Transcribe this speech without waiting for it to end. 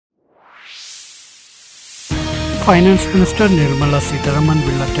Finance Minister Nirmala Sitharaman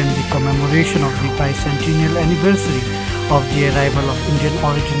will attend the commemoration of the bicentennial anniversary of the arrival of Indian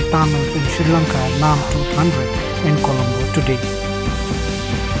origin Tamils in Sri Lanka at Nam 200 in Colombo today.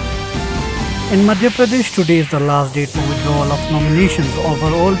 In Madhya Pradesh, today is the last date for withdrawal of nominations.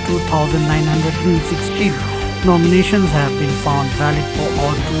 Overall, 2,916 nominations have been found valid for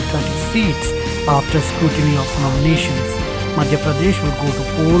all 230 seats after scrutiny of nominations. Madhya Pradesh will go to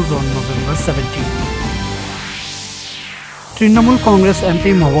polls on November 17. Trinamool Congress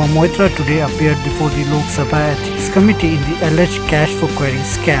MP Mahua Moitra today appeared before the Lok Sabha Ethics Committee in the alleged cash for query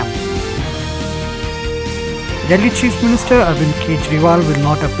scam. Delhi Chief Minister Arvind Kejriwal will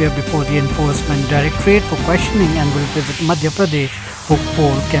not appear before the Enforcement Directorate for questioning and will visit Madhya Pradesh for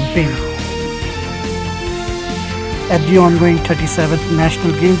poll campaign. At the ongoing 37th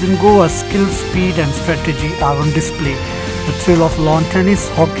National Games in Goa, skill, speed and strategy are on display. The thrill of lawn tennis,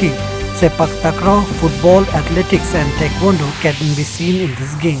 hockey, sepak takraw, football, athletics and taekwondo can be seen in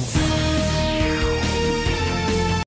these games.